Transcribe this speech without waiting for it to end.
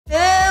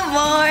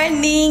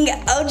morning,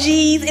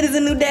 OGs. It is a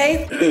new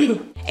day.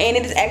 And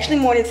it is actually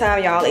morning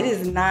time, y'all. It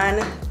is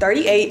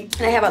 9:38.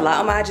 And I have a lot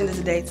on my agenda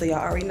today, so y'all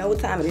already know what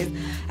time it is.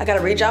 I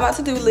gotta read y'all my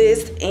to-do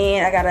list,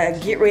 and I gotta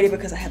get ready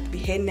because I have to be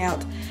heading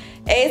out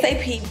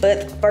ASAP.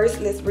 But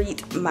first, let's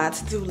read my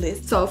to-do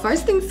list. So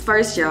first things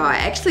first, y'all. I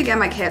actually got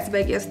my cats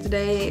back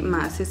yesterday.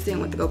 My assistant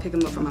went to go pick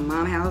them up from my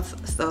mom's house.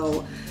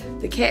 So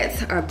the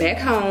cats are back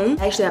home.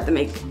 I actually have to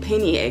make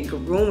Penny a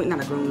grooming,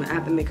 not a grooming, I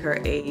have to make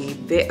her a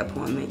vet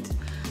appointment.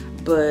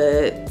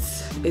 But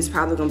it's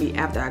probably gonna be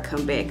after I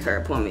come back, her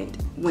appointment,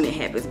 when it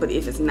happens. But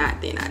if it's not,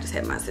 then I just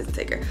have my assistant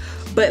take her.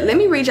 But let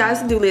me read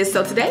y'all's to-do list.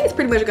 So today is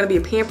pretty much gonna be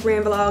a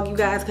pampering vlog, you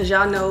guys, because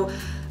y'all know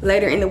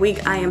later in the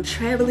week I am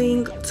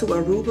traveling to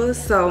Aruba,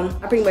 so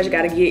I pretty much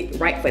gotta get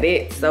right for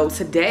that. So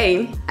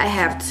today I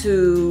have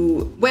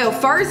to, well,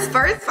 first,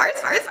 I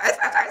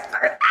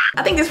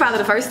think this is probably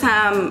the first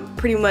time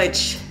pretty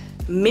much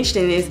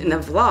mentioning this in the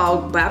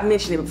vlog, but I've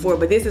mentioned it before,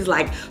 but this is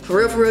like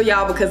for real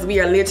y'all, because we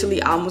are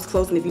literally almost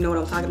close, and if you know what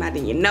I'm talking about,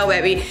 then you know,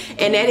 baby.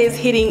 And that is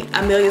hitting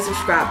 1 million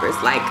subscribers.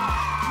 Like,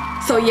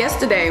 so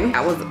yesterday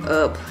I was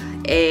up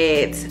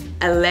at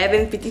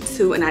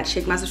 11:52 and I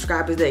checked my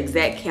subscribers, the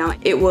exact count.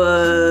 It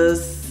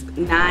was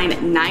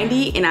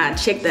 990, and I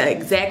checked the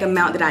exact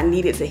amount that I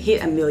needed to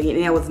hit 1 million,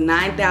 and that was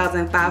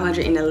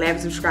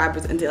 9,511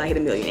 subscribers until I hit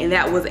 1 million, and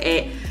that was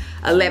at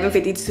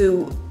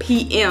 11:52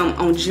 p.m.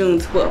 on June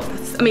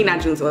 12th. I mean,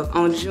 not June 12th,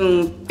 on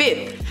June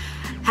 5th.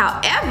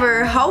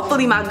 However,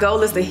 hopefully my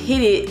goal is to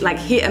hit it, like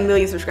hit 1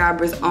 million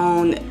subscribers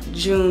on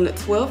June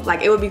 12th.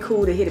 Like, it would be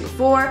cool to hit it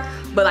before,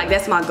 but like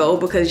that's my goal,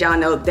 because y'all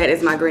know that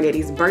is my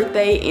granddaddy's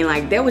birthday, and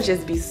like that would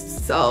just be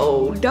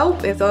so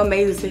dope and so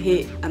amazing to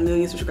hit 1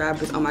 million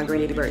subscribers on my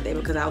granddaddy's birthday,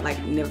 because I would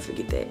like never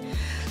forget that.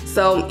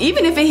 So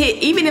even if I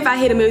hit 1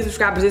 million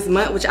subscribers this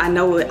month, which I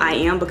know I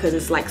am because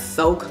it's like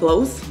so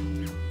close,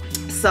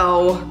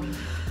 so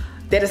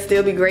that'll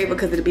still be great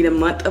because it'll be the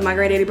month of my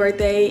granddaddy's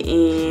birthday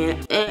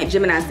and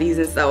Gemini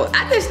season. So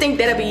I just think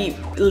that'll be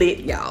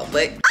lit, y'all.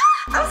 But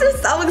I'm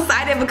just so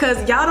excited because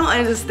y'all don't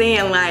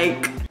understand.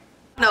 Like,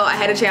 no, I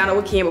had a channel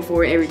with Ken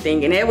before and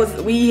everything, and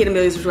we hit 1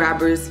 million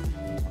subscribers.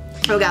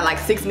 We got like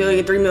 6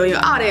 million, 3 million,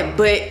 all that.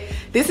 But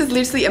this is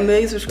literally 1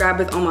 million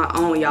subscribers on my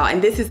own, y'all. And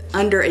this is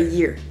under a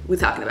year we're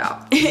talking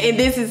about. And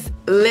this is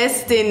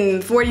less than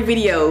 40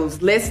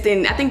 videos, less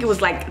than, I think it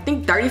was like,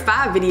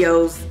 35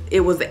 videos it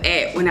was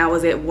at when I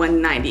was at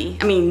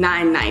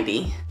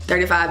 990.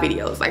 35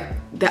 videos, like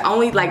the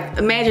only, like,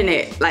 imagine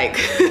it, like,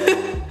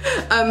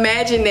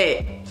 imagine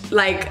that.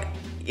 Like,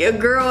 your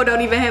girl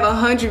don't even have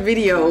 100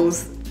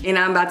 videos, and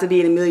I'm about to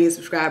be at 1 million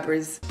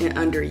subscribers in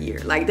under a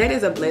year. Like, that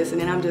is a blessing,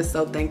 and I'm just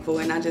so thankful,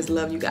 and I just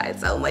love you guys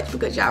so much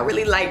because y'all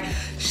really like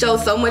show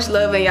so much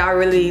love, and y'all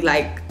really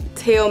like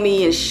tell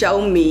me and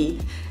show me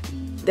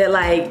that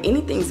like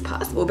anything's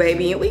possible,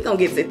 baby, and we gonna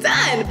get it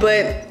done.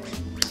 But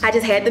I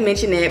just had to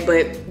mention that,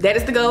 but that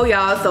is the goal,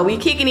 y'all. So we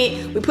kicking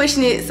it, we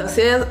pushing it. So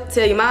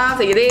tell your mom,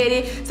 tell your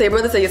daddy, tell your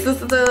brother, tell your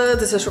sister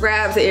to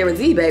subscribe to Aaron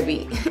Z,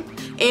 baby.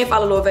 And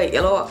follow Lorvae,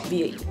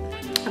 Lorvae.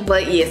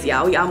 But yes,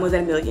 y'all, we almost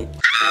at 1 million.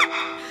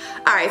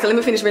 All right, so let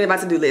me finish reading my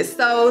to-do list.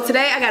 So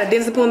today I got a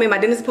dentist appointment. My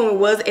dentist appointment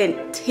was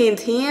at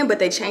 10:10, but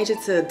they changed it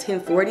to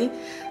 10:40.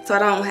 So I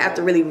don't have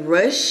to really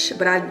rush,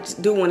 but I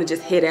do want to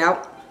just head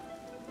out.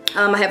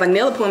 I have a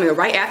nail appointment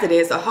right after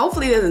this, so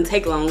hopefully it doesn't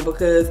take long,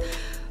 because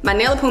my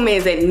nail appointment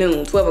is at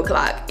noon, 12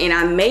 o'clock, and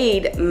I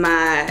made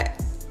my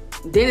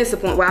dentist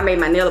appointment, well, I made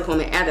my nail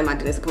appointment after my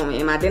dentist appointment,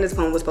 and my dentist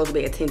appointment was supposed to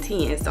be at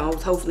 10:10, so I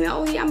was hopefully,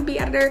 oh yeah, I'm gonna be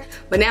out of there,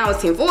 but now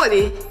it's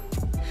 10:40,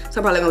 so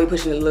I'm probably gonna be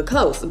pushing it a little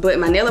close. But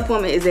my nail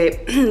appointment is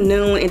at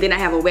noon, and then I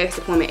have a wax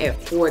appointment at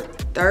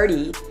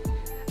 4:30,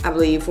 I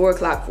believe, 4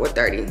 o'clock,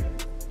 4:30.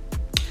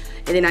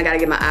 And then I gotta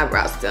get my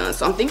eyebrows done.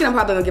 So I'm thinking I'm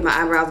probably gonna get my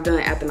eyebrows done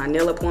after my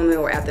nail appointment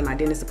or after my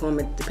dentist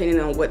appointment, depending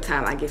on what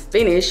time I get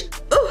finished.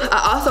 Ooh,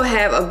 I also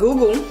have a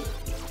Google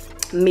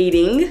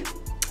meeting,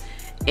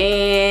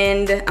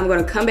 and I'm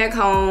gonna come back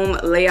home,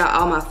 lay out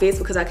all my fits,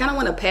 because I kinda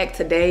wanna pack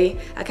today.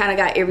 I kinda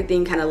got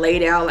everything kinda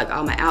laid out, like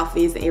all my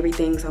outfits and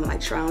everything. So I'm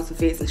like trying on some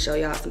fits and show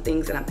y'all some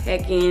things that I'm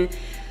packing.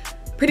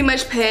 Pretty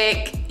much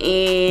pack,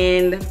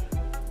 and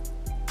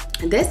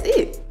that's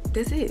it.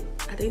 That's it.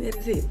 I think that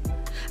is it.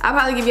 I'll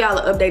probably give y'all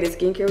an updated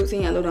skincare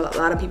routine. I know that a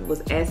lot of people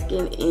was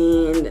asking,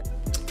 and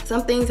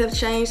some things have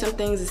changed, some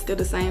things is still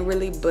the same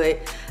really, but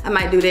I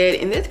might do that,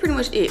 and that's pretty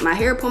much it. My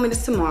hair appointment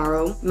is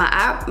tomorrow. My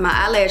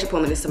eyelash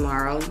appointment is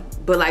tomorrow,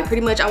 but like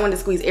pretty much I want to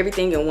squeeze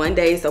everything in one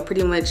day, so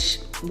pretty much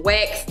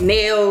wax,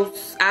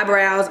 nails,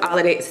 eyebrows, all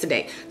of that is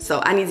today.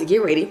 So I need to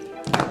get ready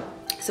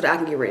so that I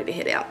can get ready to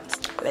head out.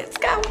 Let's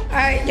go. All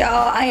right,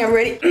 y'all, I am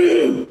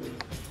ready.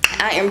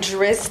 I am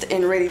dressed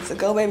and ready to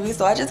go, baby.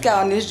 So I just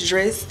got on this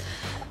dress.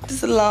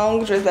 Just a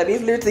long dress, baby.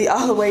 It's literally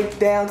all the way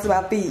down to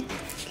my feet.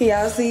 Can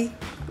y'all see?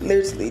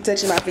 Literally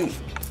touching my feet.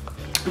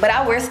 But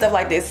I wear stuff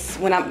like this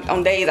when I'm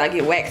on days I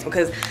get waxed,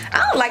 because I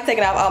don't like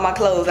taking off all my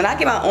clothes. And I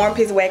get my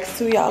armpits waxed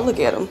too, y'all. Look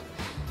at them.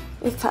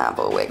 It's time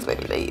for a wax,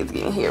 baby. It's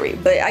getting hairy.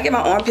 But I get my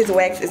armpits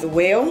waxed as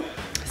well.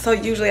 So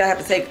usually I have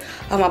to take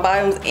off my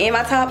bottoms and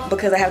my top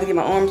because I have to get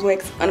my arms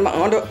waxed, under my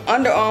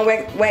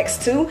underarm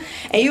waxed too.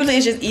 And usually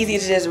it's just easy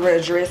to just wear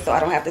a dress so I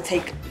don't have to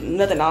take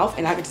nothing off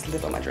and I can just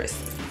lift on my dress.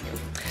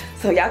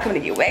 So y'all coming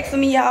to get waxed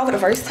with me, y'all, for the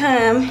first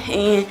time.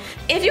 And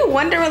if you're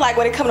wondering, like,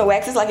 when it comes to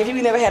waxes, like, if you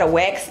never had a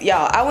wax,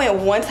 y'all, I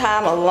went one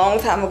time a long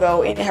time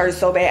ago and it hurt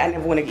so bad I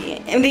never went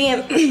again. And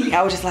then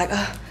I was just like,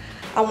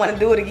 I want to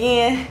do it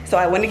again. So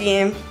I went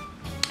again.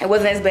 It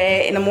wasn't as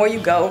bad, and the more you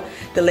go,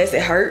 the less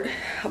it hurt.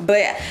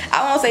 But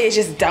I won't say it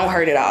just don't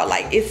hurt at all.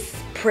 Like, it's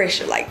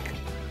pressure, like,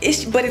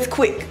 but it's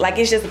quick. Like,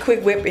 it's just a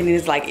quick whip, and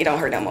it's like, it don't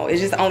hurt no more. It's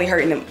just only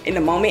hurting in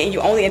the moment, and you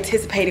only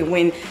anticipate it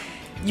when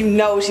you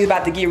know she's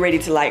about to get ready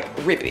to, like,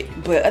 rip it.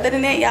 But other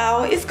than that,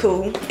 y'all, it's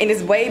cool, and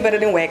it's way better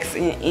than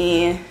waxing.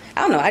 And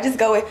I don't know, I just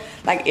go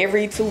like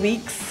every 2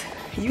 weeks.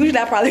 Usually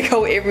I probably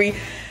go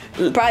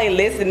probably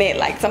less than that.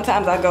 Like,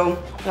 sometimes I go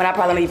when I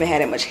probably don't even have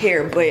that much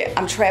hair, but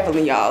I'm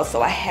traveling, y'all,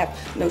 so I have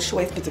no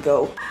choice but to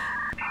go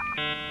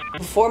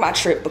before my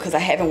trip because I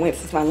haven't went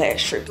since my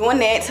last trip. Doing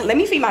that, let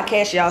me feed my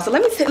cats, y'all. So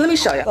let me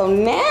show y'all. So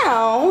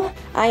now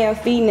I am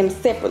feeding them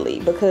separately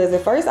because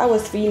at first I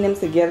was feeding them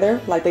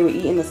together, like they would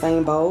eat in the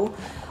same bowl,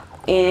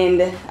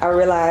 and I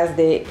realized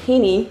that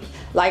Penny,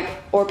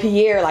 or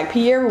Pierre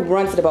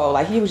runs to the bowl,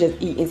 like he would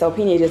just eat, and so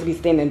Penny would just be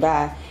standing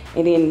by,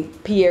 and then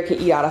Pierre can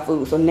eat all the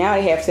food. So now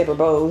they have separate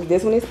bowls.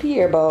 This one is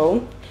Pierre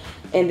bowl,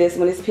 and this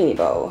one is Penny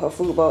bowl, her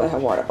food bowl and her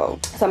water bowl.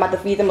 So I'm about to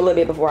feed them a little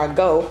bit before I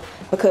go,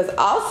 because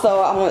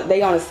also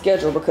they on a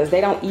schedule because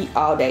they don't eat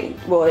all day.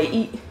 Well, they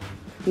eat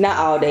not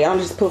all day. I don't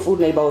just put food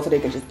in their bowl so they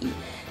can just eat.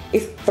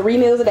 It's 3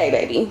 meals a day,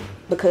 baby,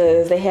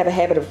 because they have a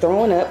habit of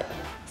throwing up.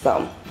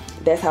 So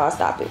that's how I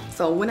stop it.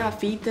 So when I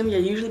feed them,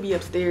 you'll usually be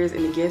upstairs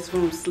in the guest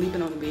room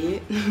sleeping on the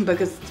bed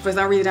because for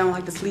some reason I don't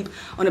like to sleep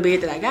on the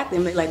bed that I got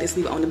them. They like to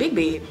sleep on the big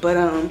bed. But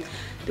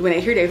when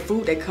they hear their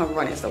food, they come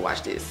running. So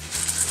watch this.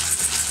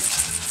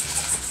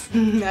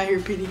 I hear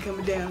Penny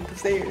coming down the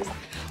stairs.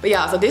 But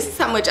y'all, so this is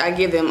how much I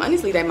give them.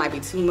 Honestly, that might be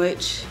too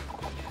much,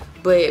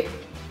 but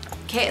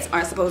cats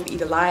aren't supposed to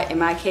eat a lot, and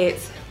my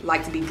cats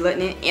like to be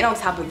gluttonous. And on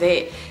top of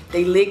that,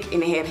 they lick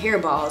and they have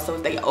hairballs. So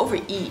if they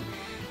overeat,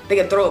 they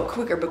can throw up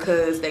quicker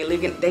because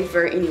they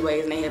fur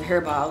anyways and they have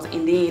hairballs,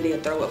 and then they'll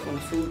throw up from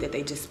the food that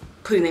they just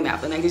put in their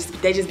mouth, and they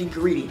just be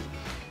greedy.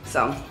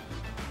 So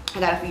I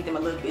gotta feed them a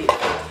little bit.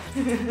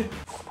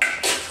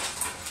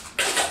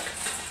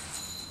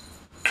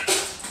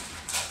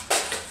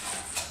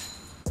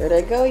 There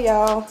they go,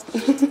 y'all.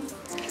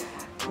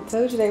 I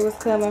told you they was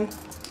coming.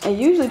 And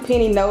usually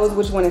Penny knows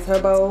which one is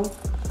her bowl,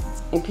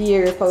 and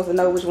Pierre is supposed to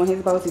know which one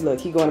his bowl. See,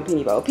 look, he going to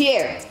Penny bowl.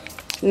 Pierre,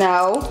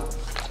 no,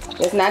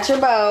 it's not your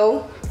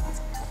bowl.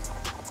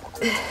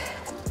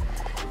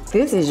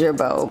 This is your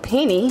bowl.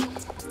 Penny,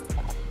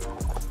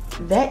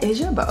 that is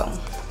your bowl.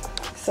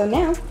 So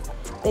now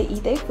they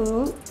eat their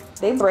food,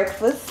 their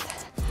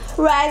breakfast.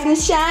 Rise and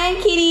shine,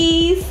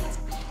 kitties.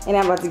 And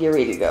I'm about to get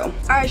ready to go.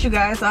 All right, you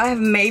guys, so I have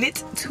made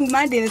it to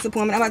my dentist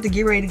appointment. I'm about to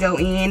get ready to go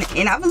in,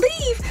 and I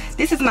believe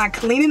this is my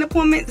cleaning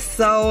appointment.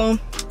 So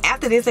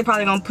after this, they're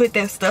probably gonna put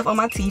that stuff on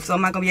my teeth, so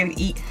I'm not gonna be able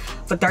to eat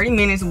for 30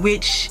 minutes,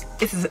 which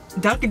is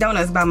Dunkin'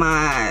 Donuts by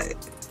my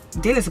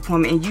dentist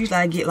appointment, and usually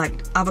I get like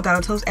avocado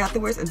toast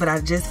afterwards, but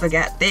I just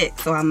forgot that,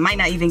 so I might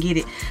not even get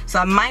it. So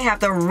I might have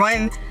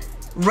to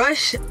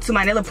rush to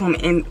my nail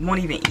appointment and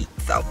won't even eat.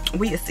 So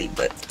we'll see,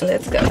 but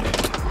let's go.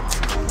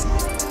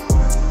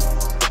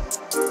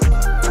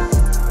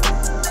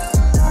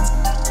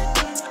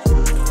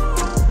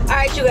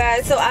 Alright, you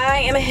guys, so I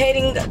am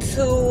heading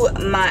to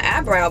my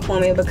eyebrow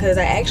appointment because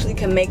I actually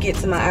can make it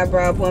to my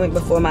eyebrow appointment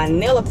before my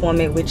nail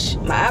appointment, which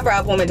my eyebrow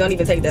appointment don't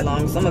even take that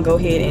long. So I'm gonna go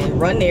ahead and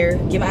run there,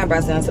 get my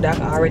eyebrows done so that I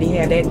can already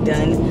have that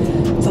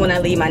done. So when I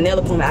leave my nail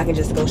appointment, I can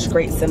just go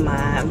straight to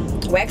my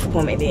wax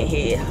appointment and then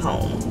head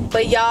home.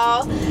 But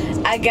y'all,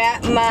 I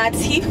got my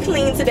teeth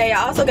cleaned today.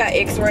 I also got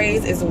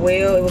x-rays as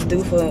well. It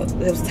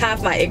was time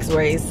for my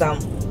x-rays, so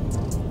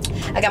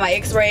I got my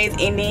x-rays,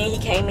 and then he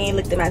came in,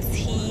 looked at my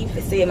teeth.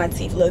 It said my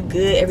teeth look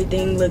good,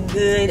 everything look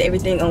good,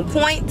 everything on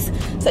point.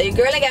 So your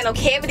girl ain't got no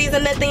cavities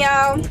or nothing,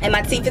 y'all. And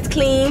my teeth is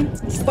clean,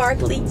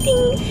 sparkly,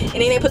 ding. And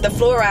then they put the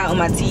fluoride on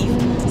my teeth.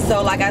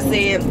 So like I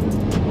said,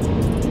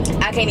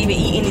 I can't even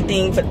eat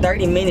anything for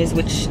 30 minutes,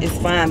 which is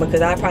fine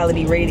because I'll probably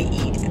be ready to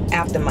eat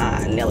after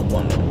my nail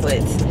appointment.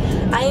 But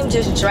I am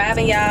just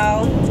driving,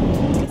 y'all.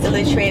 It's a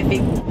little traffic.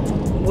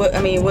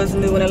 It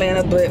wasn't new in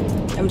Atlanta, but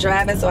I'm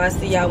driving, so I'll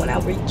see y'all when I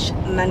reach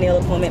my nail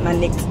appointment, my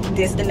next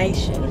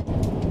destination.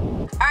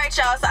 Alright,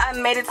 y'all, so I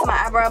made it to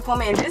my eyebrow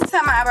appointment, and this is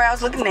how my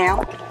eyebrows looking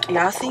now.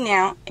 Y'all see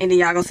now, and then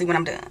y'all gonna see when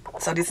I'm done.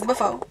 So this is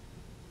before.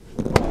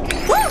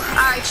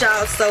 Alright,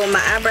 y'all, so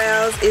my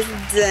eyebrows is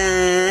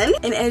done,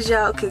 and as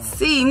y'all can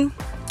see,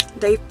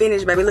 they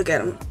finished, baby. Look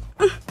at them.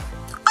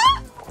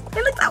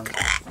 They look so good.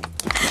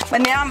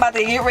 But now I'm about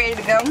to get ready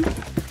to go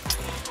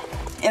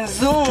and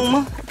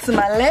zoom to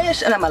my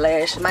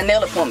my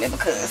nail appointment,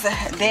 because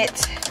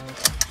that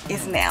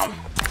is now.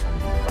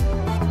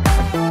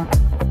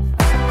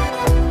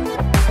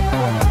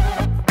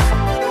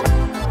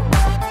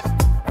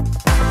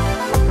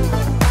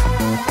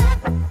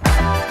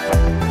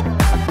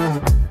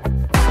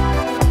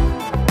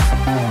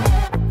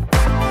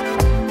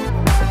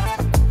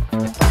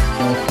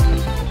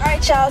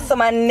 Alright, y'all, so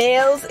my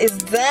nails is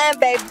done,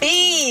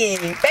 baby.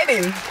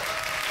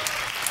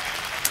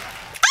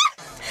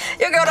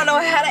 Your girl don't know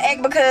how to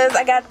act because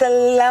I got the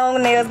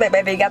long nails back,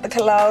 baby. Got the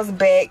claws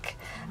back.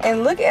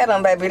 And look at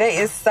them, baby. They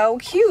is so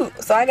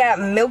cute. So I got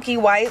milky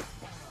white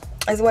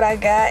is what I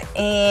got.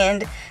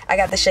 And I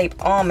got the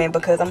shape almond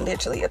because I'm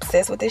literally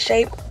obsessed with this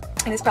shape.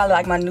 And it's probably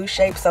like my new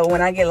shape. So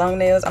when I get long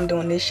nails, I'm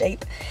doing this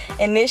shape.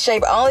 And this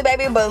shape only,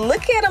 baby. But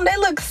look at them. They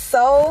look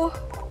so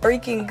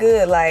freaking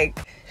good. Like,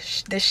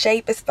 the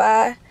shape is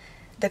fire.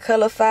 The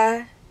color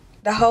fire.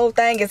 The whole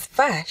thing is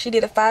fire. She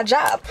did a fire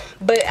job.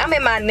 But I'm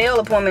at my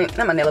nail appointment.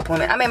 Not my nail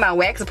appointment. I'm at my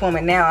wax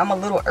appointment now. I'm a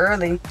little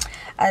early.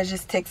 I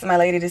just texted my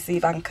lady to see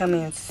if I can come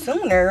in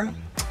sooner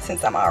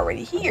since I'm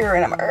already here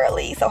and I'm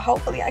early. So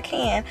hopefully I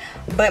can.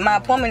 But my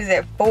appointment is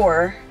at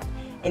 4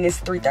 and it's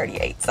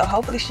 3:38. So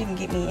hopefully she can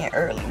get me in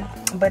early.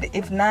 But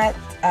if not,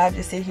 I'll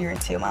just sit here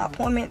until my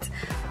appointment.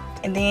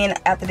 And then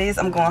after this,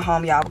 I'm going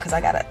home, y'all, because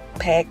I got to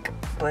pack.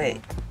 But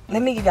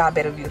let me give y'all a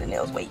better view of the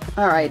nails. Wait.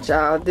 Alright,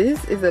 y'all.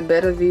 This is a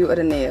better view of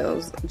the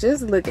nails.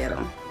 Just look at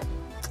them.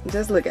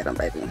 Just look at them,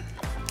 baby.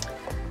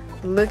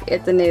 Look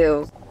at the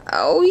nails.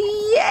 Oh,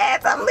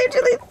 yes. I'm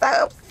literally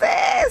so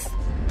obsessed.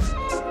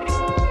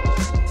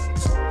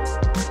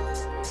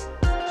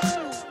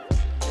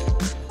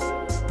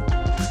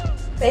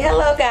 Say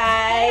hello,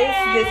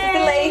 guys. This is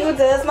the lady who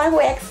does my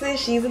waxes.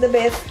 She's the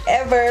best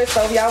ever.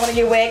 So if y'all want to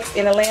get waxed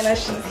in Atlanta,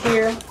 she's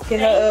here.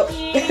 Hit her up.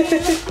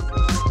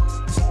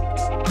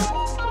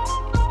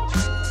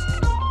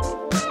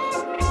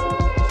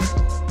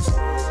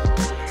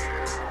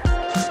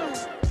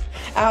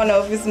 I don't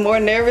know if it's more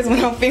nervous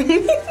when I'm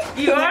filming.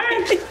 You are?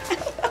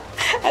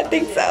 I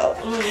think so.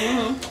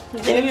 Mm-hmm.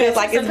 And it feels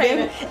like it's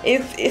been.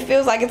 It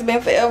feels like it's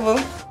been forever.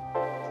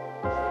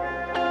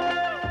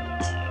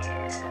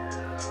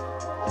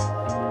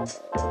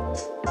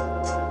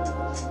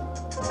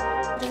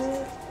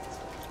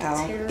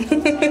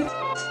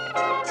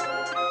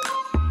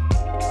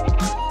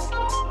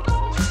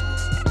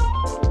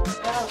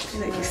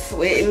 They be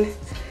sweating.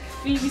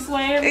 You be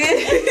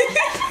sweating?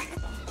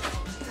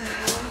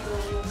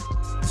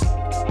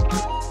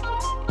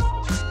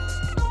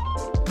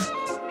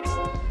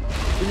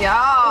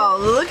 Y'all,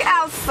 look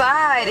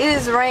outside. It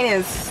is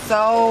raining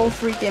so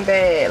freaking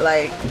bad.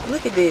 Like,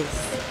 look at this.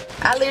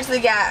 I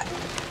literally got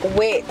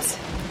wet.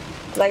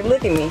 Like,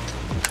 look at me.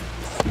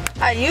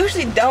 I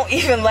usually don't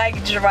even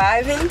like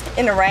driving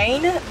in the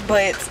rain,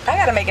 but I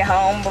gotta make it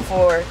home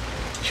before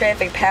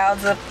traffic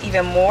piles up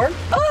even more.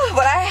 Oh,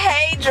 but I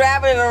hate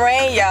driving in the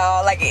rain,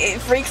 y'all. Like,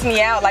 it freaks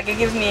me out. Like, it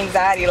gives me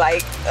anxiety.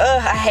 Like,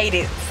 I hate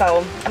it.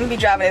 So I'm gonna be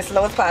driving as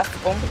slow as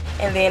possible,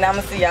 and then I'm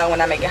gonna see y'all when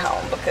I make it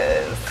home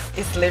because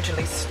it's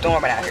literally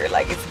storming out here.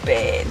 Like, it's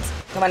bad.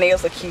 My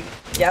nails look cute.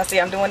 Y'all see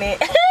I'm doing it?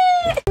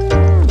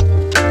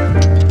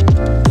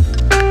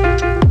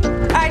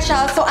 Alright,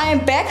 y'all, so I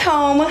am back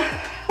home.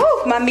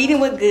 Woo, my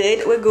meeting was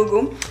good with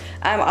Google.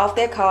 I'm off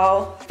that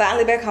call,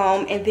 finally back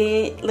home, and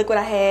then look what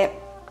I had.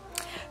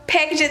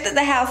 Packages at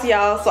the house,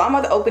 y'all. So I'm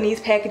about to open these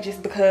packages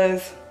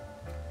because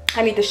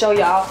I need to show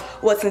y'all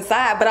what's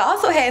inside. But I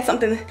also had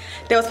something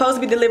that was supposed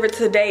to be delivered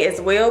today as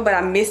well, but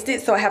I missed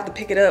it, so I have to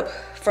pick it up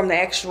from the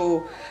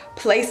actual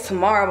place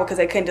tomorrow because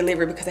they couldn't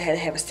deliver it because I had to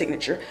have a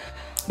signature.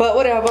 But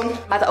whatever, I'm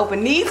about to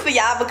open these for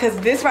y'all because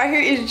this right here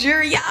is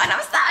jewelry, y'all, and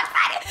I'm so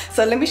excited.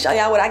 So let me show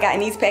y'all what I got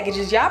in these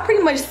packages. Y'all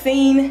pretty much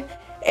seen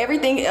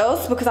everything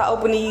else because I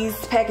opened these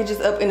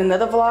packages up in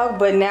another vlog,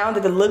 but now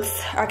that the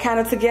looks are kind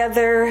of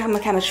together, I'm gonna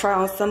kind of try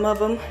on some of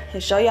them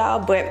and show y'all.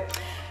 But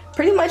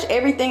pretty much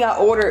everything I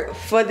ordered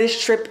for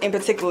this trip in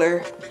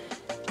particular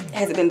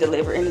has been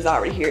delivered and is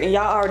already here. And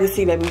y'all already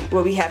see, baby,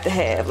 what we have to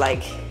have.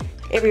 Like,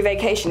 every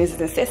vacation is a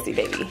necessity,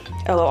 baby.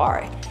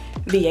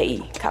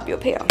 LORVAE, copy your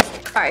pen.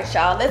 All right,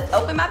 y'all, let's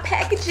open my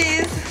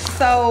packages.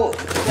 So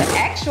the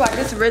actual, I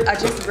just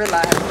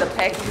realized the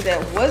package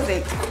that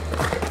wasn't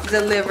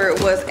delivered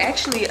was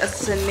actually a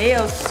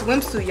Chanel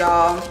swimsuit,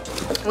 y'all,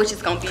 which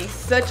is gonna be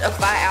such a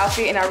fire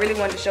outfit, and I really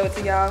wanted to show it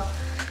to y'all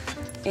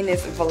in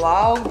this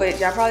vlog, but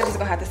y'all probably just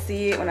gonna have to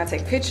see it when I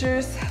take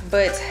pictures.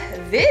 But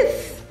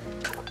this,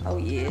 oh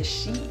yeah,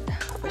 she's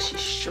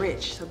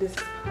stretched, so this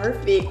is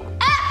perfect.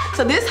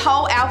 So this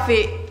whole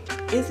outfit,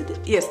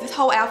 yes, this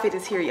whole outfit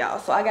is here, y'all.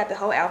 So I got the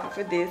whole outfit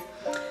for this.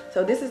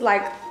 So this is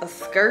like a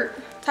skirt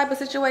type of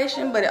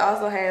situation, but it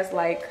also has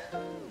like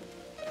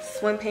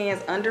swim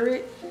pants under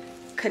it,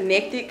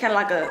 connected, kind of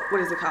like a, what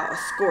is it called, a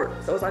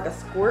skirt. So it's like a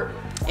skirt,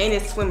 and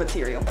it's swim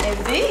material.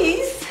 And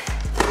these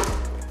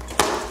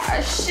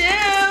are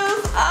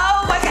shoes.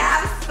 Oh my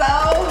God, I'm so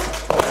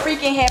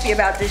freaking happy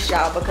about this,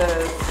 y'all,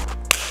 because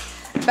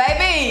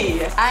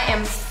baby, I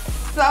am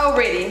so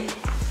ready.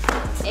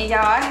 And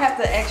y'all, I have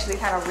to actually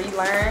kind of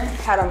relearn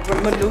how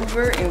to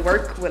maneuver and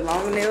work with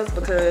long nails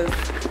because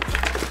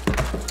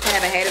I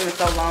haven't had them in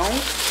so long.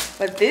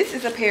 But this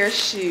is a pair of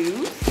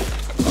shoes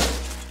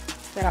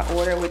that I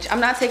ordered, which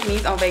I'm not taking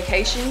these on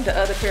vacation. The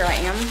other pair I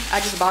am. I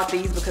just bought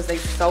these because they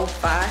so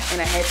fire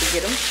and I had to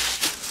get them.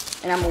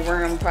 And I'm gonna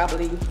wear them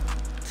probably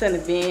to an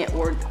event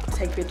or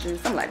take pictures,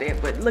 something like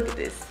that. But look at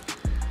this.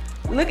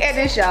 Look at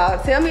this,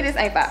 y'all. Tell me this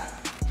ain't fire.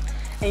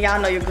 And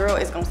y'all know your girl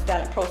is gonna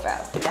style in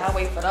profile. So y'all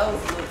wait for those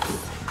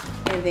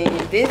looks. And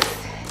then this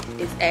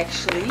is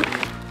actually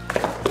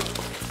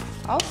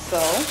also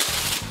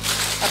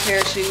a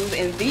pair of shoes.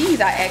 And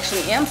these I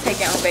actually am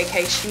taking on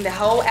vacation. The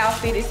whole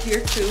outfit is here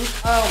too.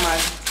 Oh my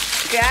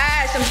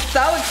gosh, I'm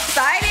so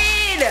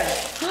excited.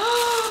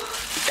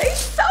 They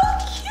so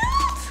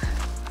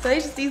cute. So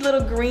it's just these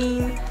little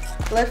green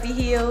fluffy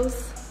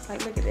heels.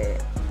 Like, look at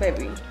that,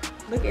 baby.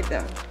 Look at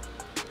them.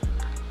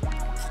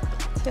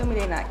 Tell me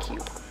they're not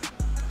cute.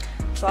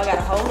 So I got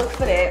a whole look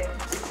for that.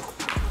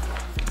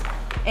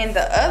 And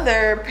the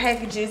other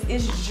packages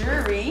is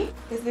jewelry.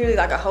 It's literally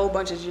like a whole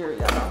bunch of jewelry,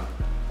 y'all.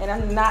 And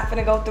I'm not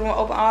gonna go through and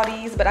open all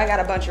these, but I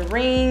got a bunch of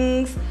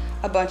rings,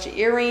 a bunch of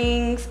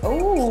earrings.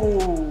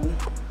 Ooh,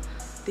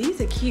 these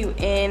are cute.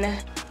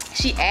 And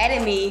she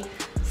added me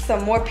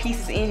some more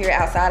pieces in here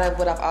outside of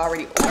what I've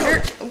already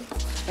ordered.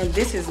 And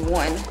this is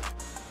one.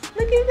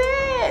 Look at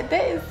that,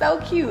 that is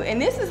so cute.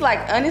 And this is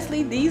like,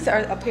 honestly, these are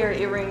a pair of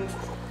earrings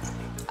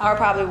I'll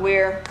probably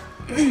wear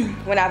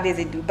when I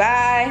visit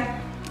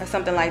Dubai or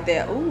something like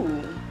that.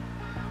 Ooh,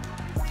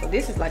 so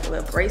this is like a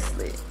little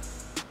bracelet.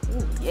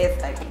 Ooh,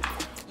 yes, baby.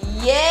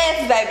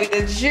 Yes,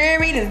 baby, the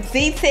jewelry, the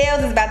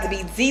details is about to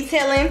be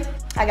detailing.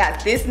 I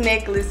got this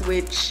necklace,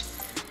 which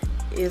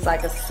is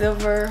like a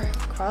silver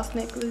cross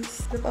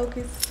necklace to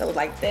focus, so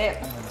like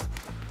that.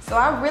 So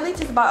I really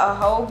just bought a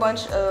whole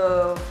bunch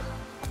of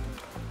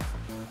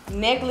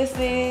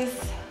necklaces.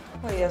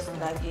 What else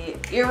did I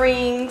get?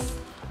 Earrings,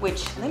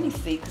 which, let me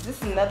see, because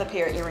this is another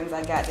pair of earrings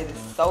I got that is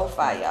so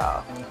fire,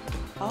 y'all.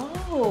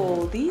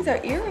 Oh, these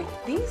are earrings.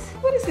 These,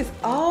 what is this?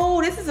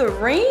 Oh, this is a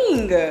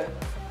ring.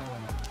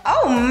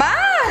 Oh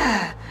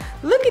my,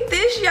 look at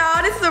this,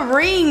 y'all. This is a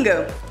ring.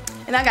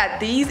 And I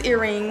got these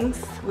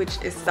earrings, which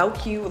is so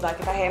cute. Like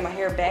if I had my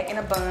hair back in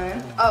a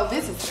bun. Oh,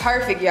 this is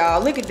perfect,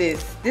 y'all. Look at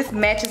this. This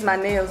matches my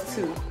nails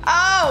too.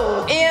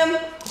 Oh,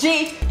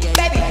 MG,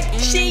 baby,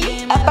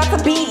 she about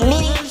to be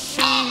me.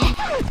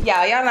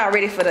 Y'all not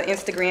ready for the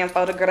Instagram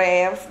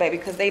photographs, baby,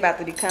 because they about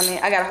to be coming.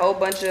 I got a whole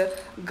bunch of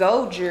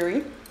gold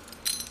jewelry.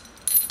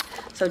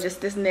 So just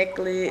this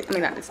necklace, I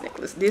mean not this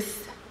necklace,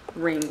 this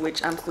ring,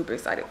 which I'm super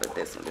excited for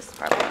this one. This is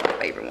probably one of my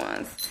favorite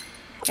ones.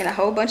 And a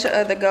whole bunch of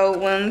other gold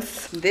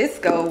ones. This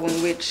gold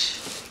one, which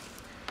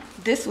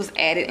this was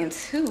added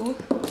into.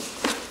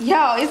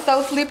 Y'all, it's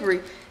so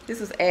slippery. This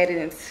was added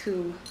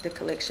into the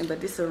collection,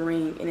 but this is a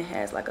ring and it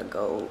has like a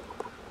gold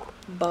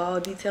ball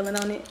detailing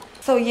on it.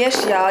 So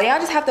yes, y'all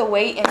just have to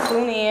wait and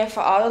tune in for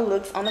all the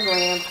looks on the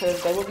gram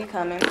because they will be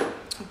coming.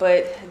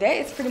 But that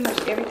is pretty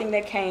much everything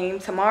that came.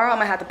 Tomorrow I'm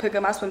gonna have to pick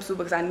up my swimsuit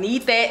because I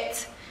need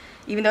that.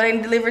 Even though they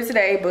didn't deliver it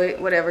today,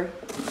 but whatever.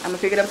 I'm gonna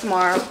pick it up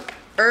tomorrow.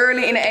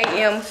 Early in the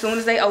AM, as soon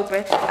as they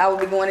open, I will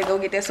be going to go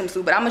get that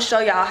swimsuit. But I'm gonna show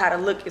y'all how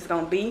the look is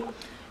gonna be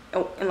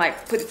and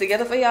like put it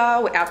together for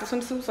y'all without the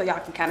swimsuit so y'all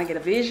can kind of get a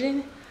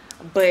vision.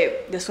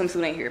 But the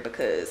swimsuit ain't here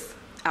because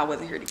I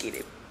wasn't here to get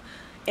it.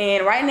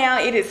 And right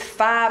now it is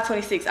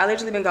 5:26. I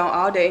literally been gone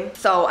all day,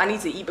 so I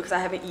need to eat because I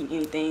haven't eaten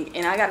anything,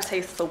 and I gotta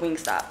taste for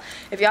Wingstop.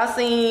 If y'all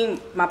seen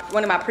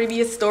one of my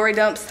previous story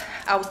dumps,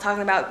 I was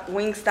talking about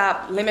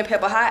Wingstop lemon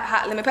pepper,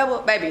 hot lemon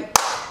pepper, baby.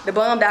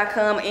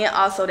 TheBum.com, and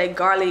also that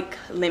garlic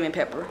lemon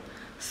pepper,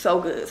 so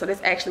good. So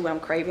that's actually what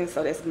I'm craving.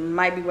 So this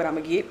might be what I'm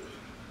gonna get.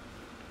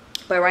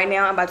 But right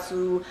now I'm about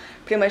to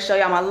pretty much show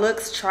y'all my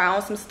looks, try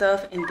on some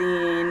stuff, and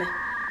then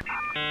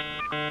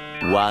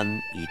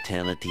one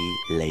eternity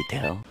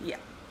later. Yeah.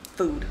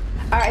 Food.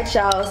 All right,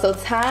 y'all, so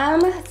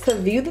time to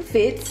view the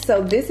fits.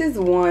 So this is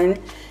one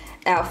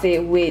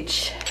outfit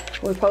which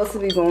we're supposed to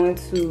be going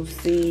to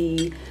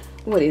see,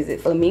 what is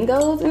it,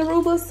 flamingos in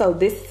Aruba. So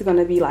this is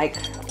gonna be like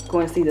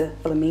going to see the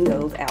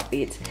flamingos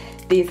outfit.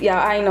 This, y'all,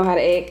 I didn't know how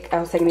to act. I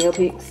was taking nail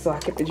pics, so I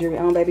kept the jewelry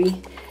on,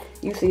 baby.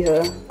 You see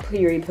her,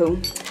 period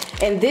poo.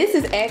 And this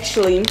is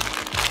actually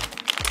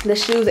the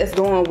shoes that's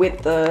going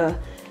with the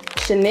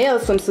Chanel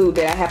swimsuit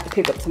that I have to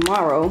pick up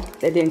tomorrow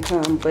that didn't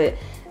come, but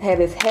I have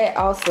this hat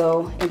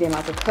also, and then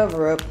like a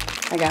cover up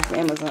I got from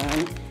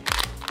Amazon,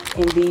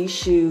 and these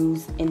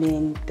shoes, and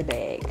then the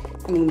bag,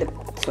 I mean the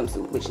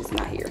swimsuit, which is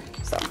not here.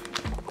 So,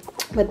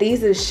 but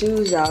these are the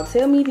shoes, y'all.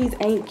 Tell me these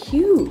ain't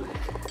cute.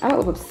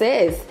 I'm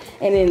obsessed.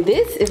 And then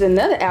this is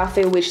another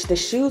outfit, which the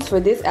shoes for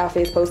this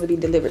outfit is supposed to be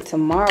delivered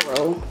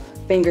tomorrow,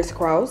 fingers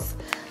crossed.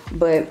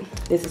 But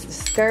this is the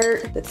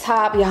skirt, the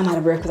top, y'all, I'm out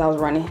of breath because I was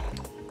running.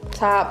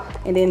 Top,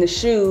 and then the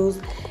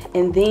shoes,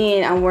 and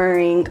then I'm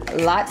wearing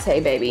latte,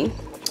 baby.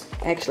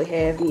 I actually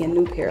have me a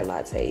new pair of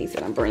lattes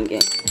that I'm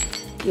bringing,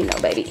 you know,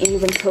 baby,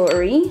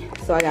 inventory.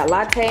 So I got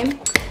latte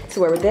to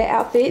wear with that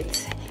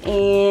outfit,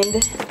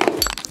 and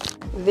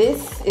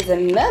this is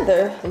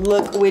another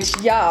look, which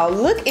y'all,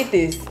 look at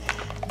this.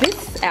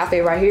 This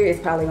outfit right here is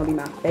probably gonna be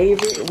my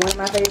favorite, one of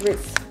my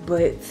favorites,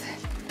 but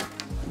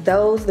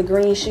those, the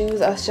green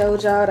shoes I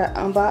showed y'all to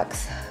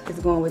unbox, is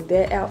going with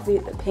that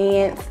outfit, the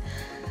pants,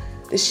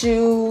 the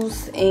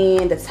shoes,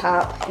 and the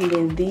top, and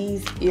then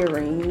these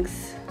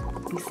earrings.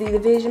 You see the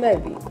vision,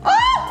 baby?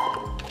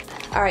 Oh!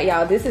 All right,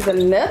 y'all, this is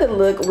another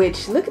look,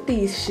 which look at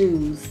these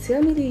shoes.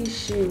 Tell me these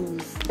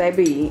shoes,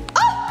 baby.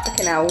 Oh, I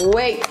cannot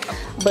wait.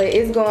 But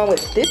it's going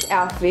with this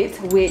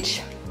outfit,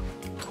 which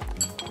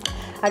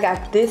I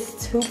got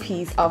this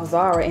two-piece off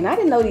Zara, and I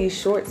didn't know these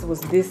shorts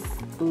was this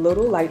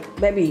little. Like,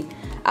 baby,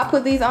 I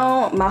put these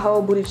on, my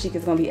whole booty cheek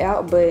is gonna be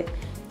out, but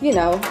you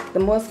know, the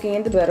more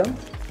skin, the better.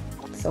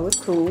 So it's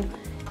cool.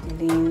 And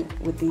then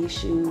with these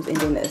shoes and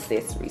then the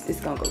accessories,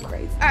 it's gonna go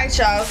crazy. All right,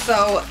 y'all,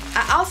 so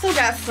I also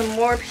got some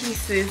more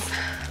pieces.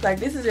 Like,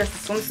 this is just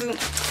a swimsuit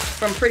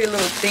from Pretty Little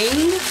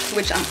Thing,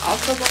 which I'm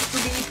also going to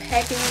be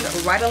packing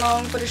right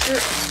along for the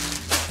trip.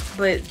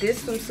 But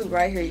this swimsuit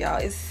right here,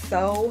 y'all, is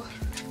so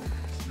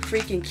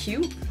freaking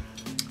cute.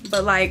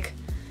 But like,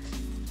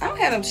 I don't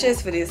have no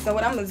chest for this, so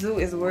what I'm gonna do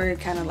is wear it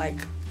kind of like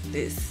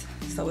this,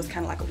 so it's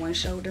kind of like a one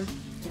shoulder.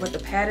 But the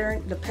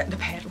pattern, the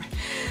pattern,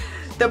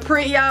 the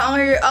print, y'all, on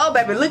here, oh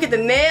baby, look at the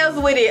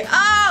nails with it.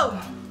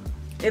 Oh,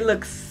 it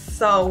looks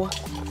so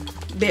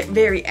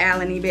very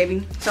Allen-y,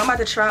 baby. So I'm about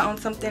to try on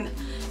something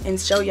and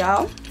show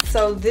y'all.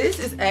 So this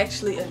is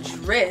actually a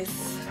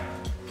dress,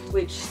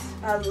 which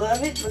I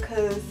love it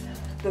because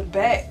the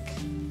back,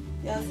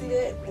 y'all see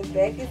that? The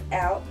back is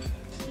out.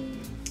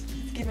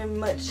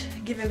 It's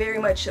giving very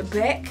much a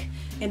back.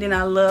 And then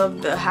I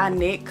love the high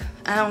neck.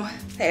 I don't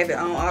have it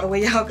on all the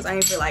way out because I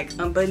ain't feel like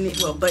unbuttoning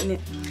it, well, button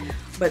it.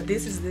 But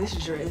this is this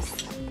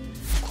dress.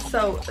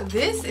 So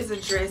this is a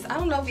dress. I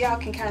don't know if y'all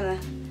can kind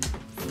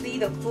of see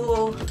the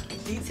full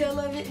detail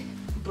of it,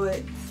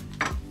 but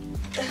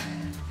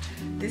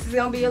this is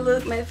gonna be a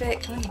look. Matter of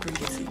fact, let me bring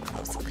it to you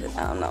closer because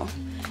I don't know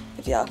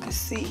if y'all can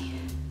see.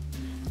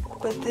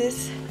 But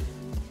this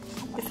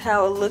is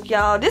how it look,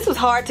 y'all. This was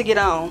hard to get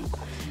on.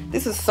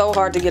 This is so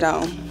hard to get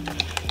on.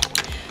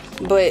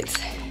 But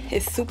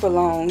it's super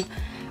long,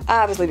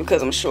 obviously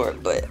because I'm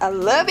short, but I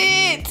love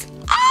it.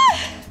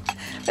 Ah!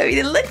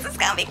 Baby, the looks is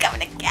gonna be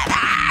coming together.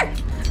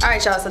 All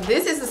right, y'all, so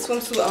this is the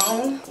swimsuit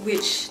on,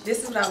 which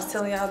this is what I was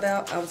telling y'all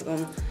about. I was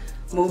gonna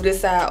move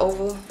this side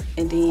over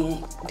and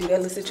then do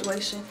that little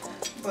situation,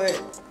 but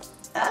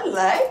I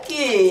like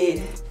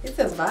it. It's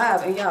a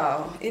vibe, and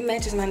y'all, it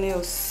matches my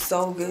nails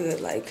so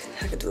good. Like,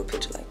 I could do a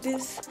picture like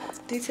this,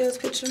 details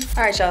picture.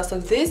 All right, y'all, so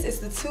this is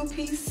the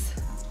two-piece,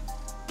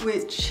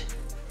 which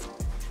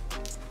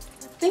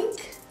I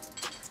think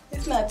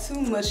it's not too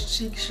much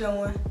cheek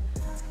showing,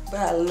 but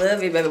I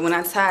love it, baby. When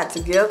I tie it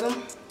together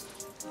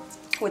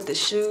with the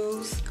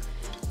shoes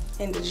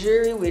and the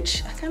jewelry,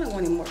 which I kind of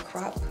want it more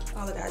crop.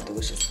 All I gotta do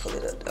is just pull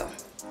it up though.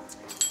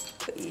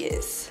 But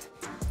yes,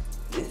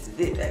 this is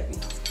it, baby.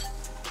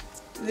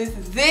 This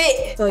is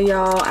it. So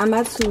y'all, I'm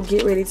about to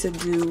get ready to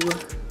do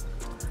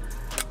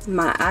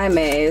my eye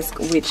mask,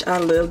 which I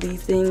love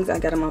these things. I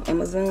got them off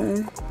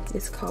Amazon.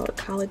 It's called a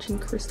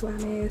collagen crystal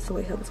eye mask, so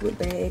it helps with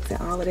bags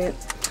and all of that.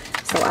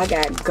 So I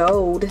got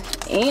gold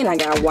and I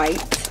got white,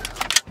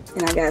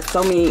 and I got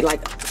so many,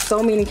 like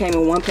so many came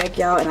in one pack,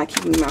 y'all, and I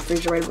keep them in my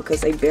refrigerator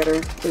because they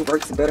better, it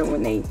works better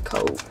when they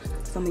cold.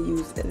 So I'm gonna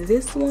use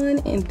this one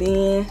and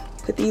then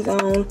put these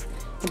on,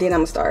 and then I'm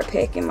gonna start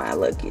packing my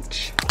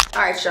luggage.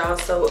 All right, y'all,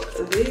 so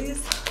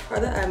these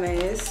are the eye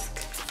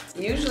masks.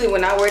 Usually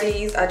when I wear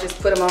these, I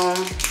just put them on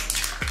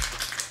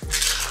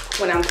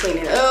when I'm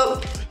cleaning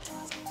up.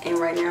 And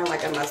right now,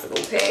 like, I'm about to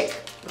go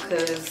pack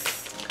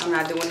because I'm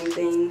not doing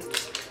anything.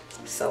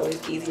 So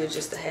it's easier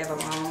just to have them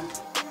on.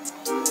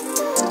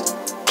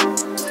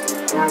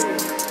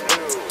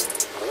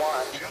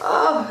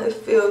 Oh, it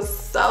feels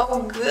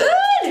so good.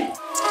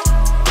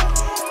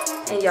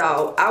 And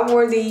y'all, I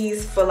wore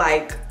these for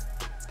like,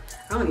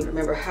 I don't even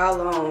remember how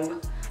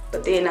long,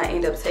 but then I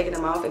ended up taking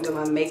them off and doing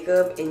my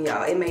makeup, and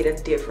y'all, it made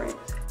a difference.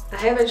 I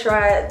haven't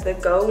tried the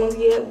gold ones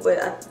yet,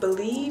 but I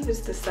believe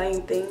it's the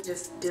same thing,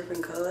 just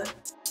different color.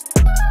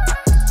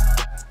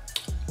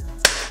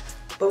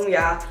 Boom,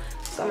 y'all.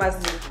 So I'm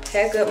about to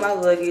pack up my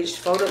luggage,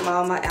 fold up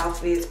all my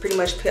outfits, pretty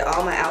much put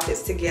all my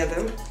outfits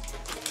together.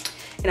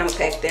 And I'm gonna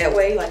pack that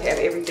way, like have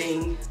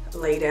everything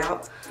laid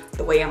out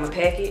the way I'm gonna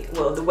pack it.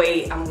 Well, the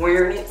way I'm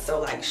wearing it. So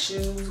like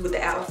shoes with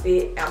the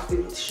outfit,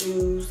 outfit with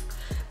shoes,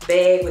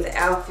 bag with the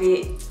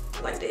outfit,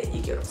 like that,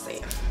 you get what I'm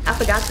saying. I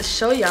forgot to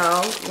show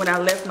y'all when I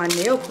left my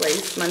nail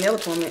place, my nail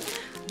appointment,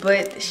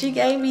 but she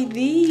gave me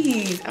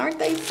these. Aren't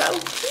they so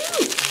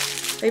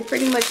cute? They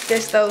pretty much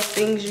just those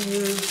things you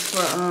use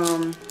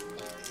for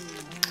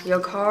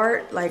your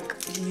card. Like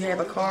you have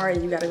a card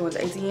and you gotta go to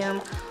the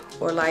ATM,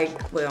 or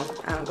like, well,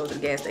 I don't go to the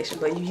gas station,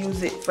 but you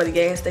use it for the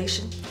gas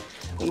station.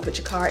 When you put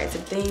your card into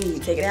the thing, you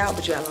take it out,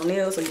 but you have no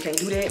nails, so you can't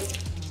do that.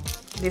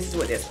 This is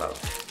what that's for.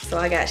 So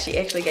I got, she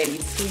actually gave me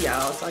two,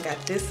 y'all. So I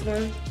got this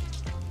one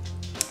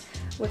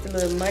with the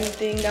little money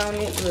thing on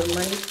it, the little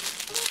money.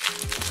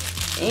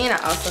 And I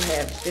also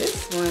have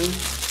this one,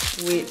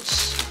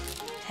 which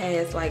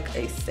has like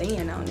a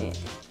saying on it.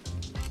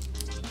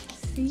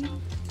 See?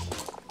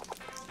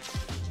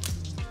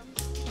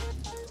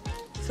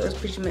 So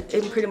it's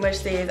it pretty much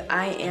says,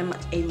 I am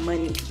a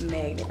money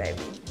magnet, baby.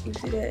 You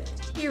see that?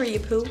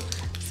 Period, poo.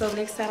 So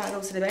next time I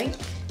go to the bank,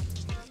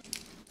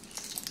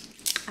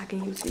 I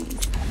can use these.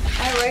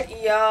 All right,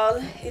 y'all,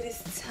 it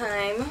is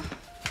time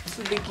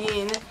to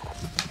begin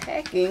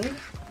packing.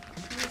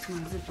 Where's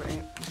my zipper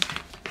at?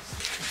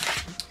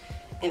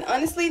 And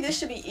honestly, this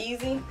should be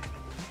easy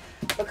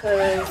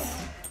because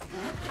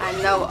I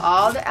know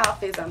all the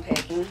outfits I'm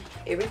packing,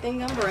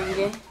 everything I'm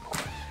bringing.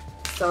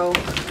 So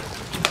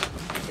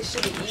it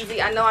should be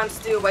easy. I know I'm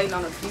still waiting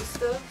on a few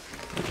stuff.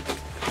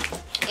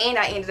 And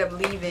I ended up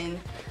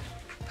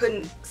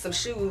putting some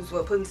shoes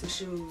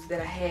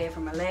that I had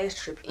from my last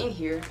trip in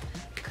here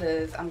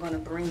because I'm gonna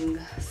bring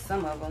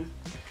some of them,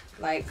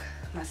 like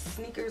my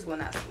sneakers, well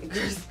not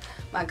sneakers,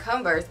 my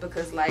Converse,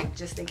 because like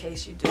just in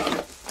case you do,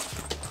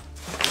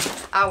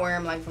 I wear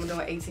them like if I'm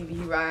doing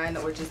ATV riding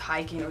or just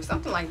hiking or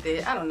something like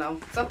that. I don't know,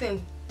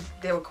 something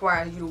that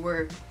requires you to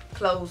wear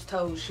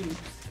closed-toed shoes.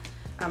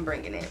 I'm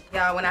bringing it.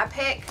 Y'all, when I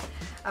pack,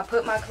 I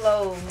put my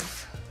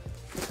clothes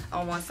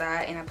on one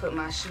side and I put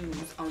my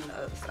shoes on the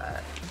other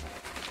side.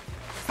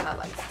 That's how I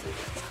like to do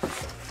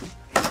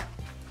it.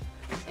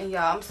 And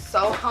y'all, I'm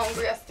so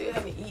hungry. I still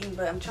haven't eaten,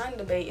 but I'm trying to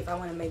debate if I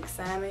want to make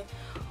salmon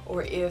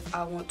or if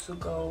I want to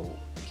go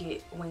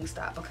get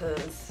Wingstop,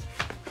 because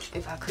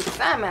if I cook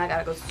salmon, I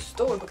gotta go to the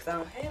store because I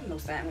don't have no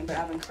salmon, but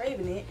I've been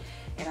craving it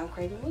and I'm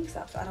craving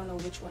Wingstop, so I don't know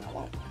which one I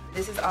want.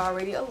 This is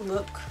already a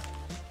look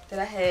that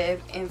I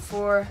have, and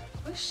for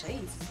what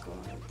shades is going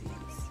with these?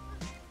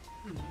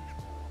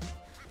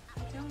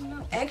 I don't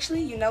know.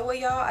 Actually, you know what,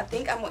 y'all? I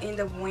think I'm gonna end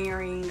up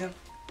wearing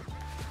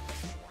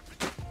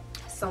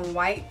some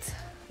white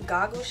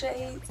goggle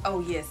shades.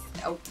 Oh yes.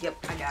 Oh yep,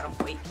 I got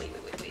them. Wait.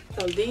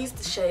 So these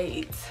the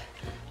shades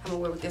I'm gonna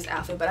wear with this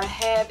outfit, but I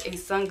have a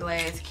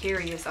sunglass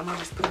carrier, so I'm gonna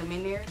just put them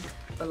in there.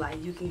 But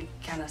like you can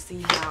kind of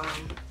see how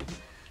I'm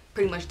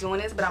pretty much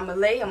doing this. But I'm gonna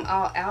lay them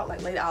all out,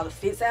 like lay all the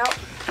fits out,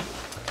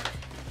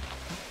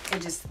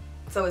 and just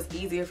so it's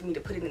easier for me to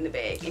put it in the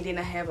bag. And then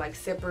I have like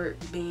separate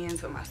bins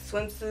for my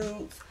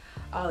swimsuits,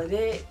 all of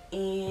that.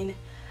 And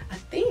I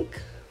think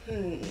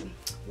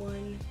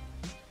 1,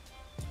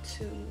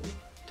 2,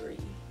 3.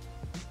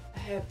 I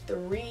have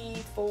 3,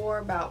 4,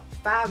 about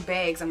 5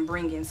 bags I'm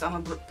bringing, so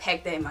I'm gonna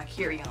pack that in my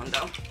carry-on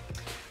though.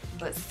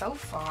 But so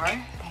far, I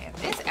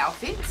have this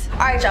outfit. All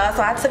right, y'all,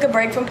 so I took a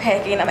break from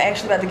packing. I'm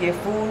actually about to get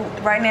food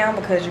right now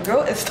because your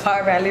girl is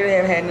starving. I literally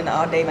haven't had nothing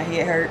all day. My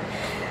head hurt.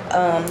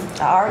 I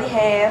already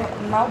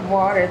have my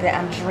water that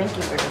I'm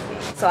drinking.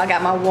 So I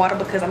got my water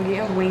because I'm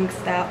getting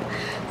Wingstop.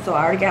 So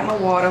I already got my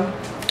water.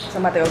 So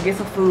I'm about to go get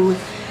some food.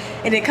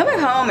 And then coming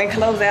home and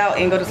close out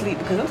and go to sleep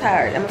because I'm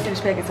tired. I'm gonna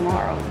finish packing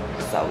tomorrow.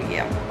 So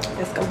yeah,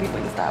 let's go get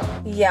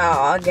Wingstop.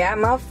 Y'all, I got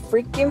my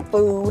freaking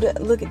food.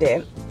 Look at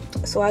that.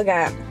 So I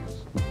got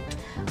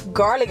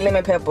garlic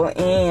lemon pepper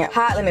and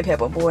hot lemon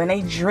pepper, boy, and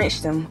they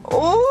drenched them.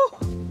 Oh,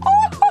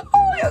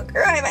 your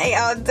girl ain't ate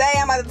all day.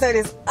 I'm about to turn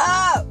this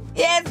up.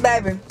 Yes,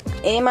 baby.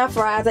 And my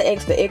fries are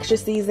extra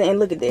seasoned, and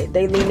look at that.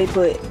 They literally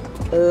put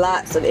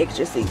lots of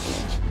extra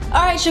seasoning.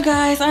 All right, you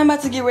guys, I'm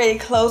about to get ready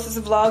to close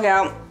this vlog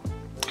out.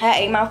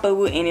 I ate my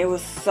food and it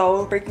was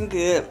so freaking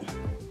good.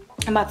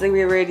 I'm about to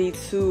get ready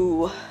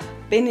to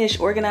finish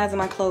organizing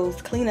my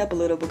clothes, clean up a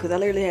little because I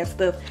literally have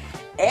stuff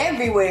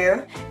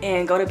everywhere,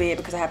 and go to bed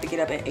because I have to get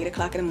up at 8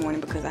 o'clock in the morning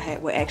because I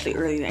had, well, actually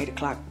earlier than 8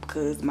 o'clock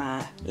because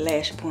my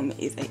lash appointment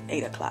is at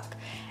 8 o'clock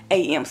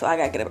a.m. so I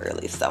gotta get up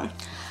early. So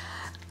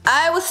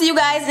I will see you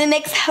guys in the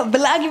next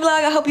vloggy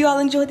vlog. I hope you all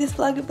enjoyed this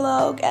vloggy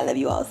vlog. I love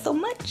you all so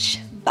much.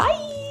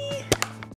 Bye.